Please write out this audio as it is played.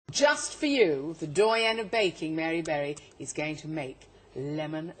just for you, the doyen of baking, Mary Berry, is going to make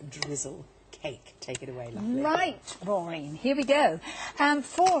lemon drizzle cake. Take it away, lovely. Right, Maureen, here we go.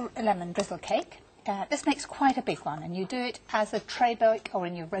 For a lemon drizzle cake, this makes quite a big one, and you do it as a tray bake or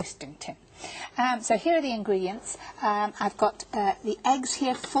in your roasting tin. So here are the ingredients. I've got the eggs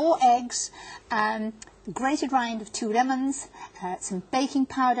here, 4 eggs, grated rind of 2 lemons, some baking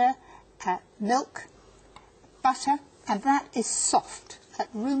powder, milk, butter, and that is soft at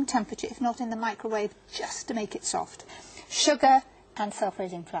room temperature, if not in the microwave, just to make it soft. Sugar and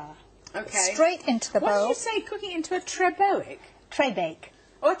self-raising flour. Okay. Straight into the bowl. What did you say, cooking into a tray bake? Tray bake.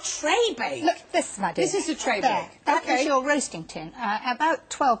 Oh, a tray bake? Look, this, my dear. This is a tray there. bake. That okay. is your roasting tin, about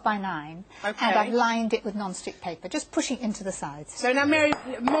 12 by 9, okay. and I've lined it with non-stick paper, just pushing into the sides. So now,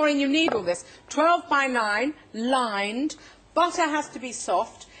 Maureen, you need all this. 12 by 9, lined, butter has to be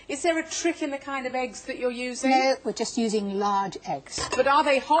soft. Is there a trick in the kind of eggs that you're using? No, we're just using large eggs. But are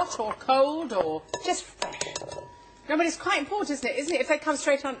they hot or cold or...? Just fresh. No, but it's quite important, isn't it? If they come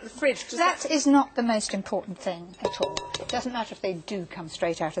straight out of the fridge? That is not the most important thing at all. It doesn't matter if they do come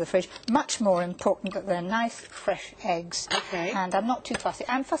straight out of the fridge. Much more important that they're nice, fresh eggs. Okay. And I'm not too fussy.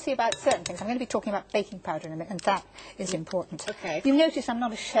 I'm fussy about certain things. I'm going to be talking about baking powder in a minute, and that is important. Okay. You notice I'm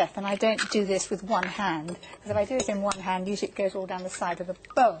not a chef, and I don't do this with one hand, because if I do it in one hand, usually it goes all down the side of the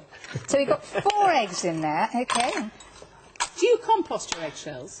bowl. So we've got 4 eggs in there, okay? Do you compost your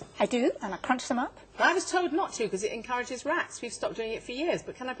eggshells? I do, and I crunch them up. I was told not to because it encourages rats. We've stopped doing it for years,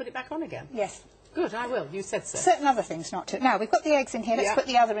 but can I put it back on again? Yes. Good, I will. You said so. Certain other things not to. Now, we've got the eggs in here. Let's put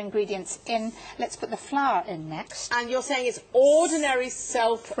the other ingredients in. Let's put the flour in next. And you're saying it's ordinary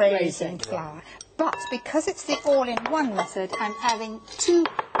self-raising flour. But because it's the all-in-one method, I'm adding 2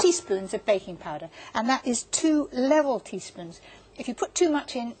 teaspoons of baking powder. And that is 2 level teaspoons. If you put too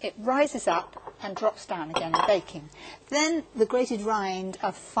much in, it rises up and drops down again in baking. Then the grated rind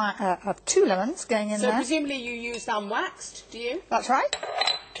of 2 lemons going in there. So presumably you use unwaxed, do you? That's right.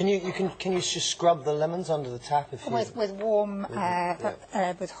 Can you just scrub the lemons under the tap if you... With warm,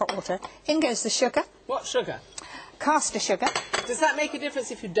 with hot water. In goes the sugar. What sugar? Caster sugar. Does that make a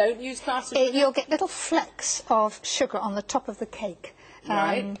difference if you don't use caster sugar? You'll get little flecks of sugar on the top of the cake.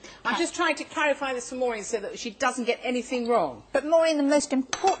 Right. I'm just trying to clarify this for Maureen so that she doesn't get anything wrong. But Maureen, the most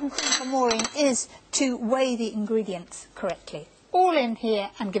important thing for Maureen is to weigh the ingredients correctly. All in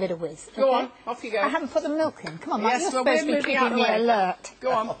here and give it a whiz. Okay? Go on, off you go. I haven't put the milk in. Come on, Mike, yes, you're well, supposed to we're be moving out keeping of the me way. alert.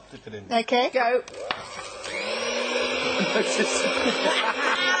 Go on. Dip it in. Okay. Go.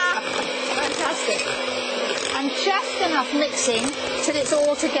 Fantastic. And just enough mixing till it's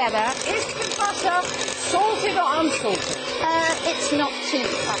all together. Is the butter salted or unsalted? It's not too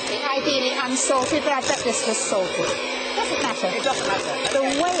fussy. Ideally unsalted, but I bet this was salted. Doesn't matter. It doesn't matter. The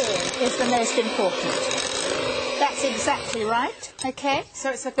weighing is the most important. That's exactly right. Okay. So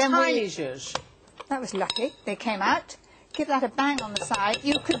it's a Then tiny zhuzh. That was lucky. They came out. Give that a bang on the side.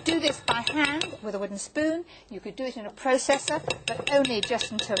 You could do this by hand with a wooden spoon. You could do it in a processor, but only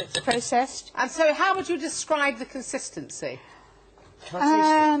just until it's processed. And so how would you describe the consistency? Can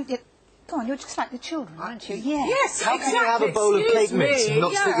I taste it? Go on, you're just like the children, aren't you? Yes, How exactly. can you have a bowl of Excuse cake mix me, and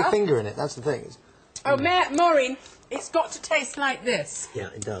not yeah. stick your finger in it? That's the thing. Oh, Maureen, it's got to taste like this. Yeah,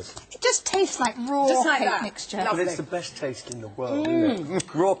 it does. It just tastes like raw Just like cake that. mixture. Lovely. But it's the best taste in the world, isn't it?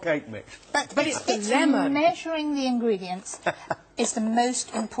 Raw cake mix. But it's lemon. Measuring the ingredients is the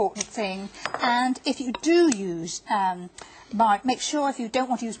most important thing. And if you do use make sure if you don't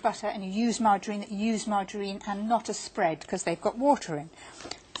want to use butter and you use margarine, that you use margarine and not a spread, because they've got water in.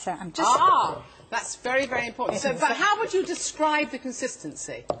 So I'm just... That's very, very important. So, but how would you describe the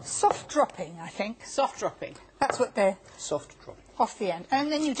consistency? Soft dropping, I think. Soft dropping. That's what they're Soft drop. off the end.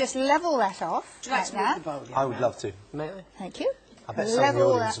 And then you just level that off. Would you like to move that. the bowl? I would love to. May I? Thank you. I bet some of the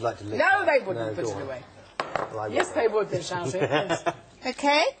Level audience that. would like to lick. No, they wouldn't. No, Put go it on. away. Well, I Yes, would. they would, they shall it.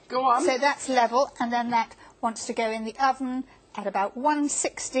 Okay. Go on. So that's level, and then that wants to go in the oven at about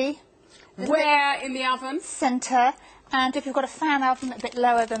 160. Where in the oven? Centre. And if you've got a fan oven, a bit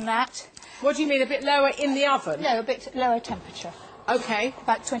lower than that. What do you mean, a bit lower in the oven? No, a bit lower temperature. Okay.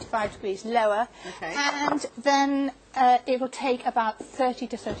 About 25 degrees lower. Okay. And then it'll take about 30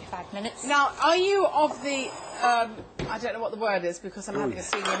 to 35 minutes. Now, are you of the, I don't know what the word is because I'm having a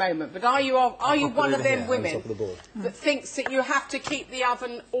senior moment, but are you one of them women that thinks that you have to keep the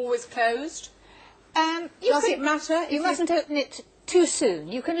oven always closed? Does it matter? You mustn't open it too soon.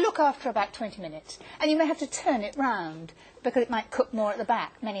 You can look after about 20 minutes, and you may have to turn it round because it might cook more at the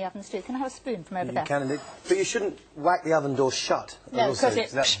back. Many ovens do. Can I have a spoon from over there? You can indeed. But you shouldn't whack the oven door shut. No, also,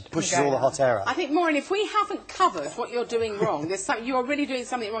 because that pushes all the hot air out. I think, Maureen, if we haven't covered what you're doing wrong, there's some, you're really doing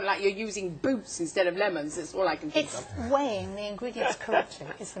something wrong, like you're using boots instead of lemons. That's all I can think It's of. weighing the ingredients correctly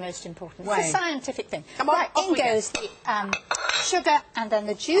is the most important. It's Weighing. a scientific thing. Come on, right, off in we go. goes the sugar and then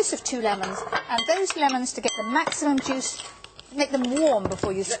the juice of 2 lemons. And those lemons, to get the maximum juice, make them warm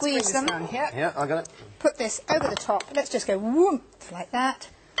before you squeeze them. Yeah, I got it. Put this over the top. Let's just go whoomp like that.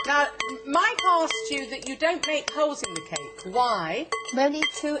 Now, Mike asked you that you don't make holes in the cake. Why? We'll need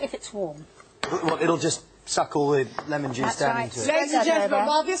 2 if it's warm. Well, it'll just suck all the lemon juice That's down right. into it. Ladies and that gentlemen, over.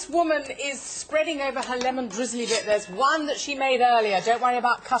 while this woman is spreading over her lemon drizzly bit, there's one that she made earlier. Don't worry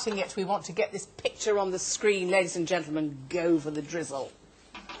about cutting it. We want to get this picture on the screen. Ladies and gentlemen, go for the drizzle.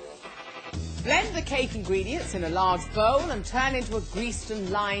 Blend the cake ingredients in a large bowl and turn into a greased and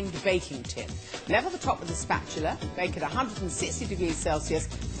lined baking tin. Level the top with a spatula, bake at 160 degrees Celsius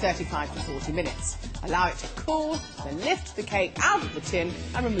for 35 to 40 minutes. Allow it to cool, then lift the cake out of the tin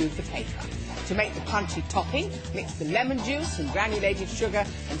and remove the paper. To make the crunchy topping, mix the lemon juice and granulated sugar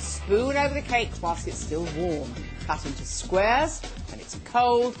and spoon over the cake whilst it's still warm. Cut into squares when it's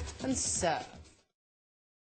cold and serve.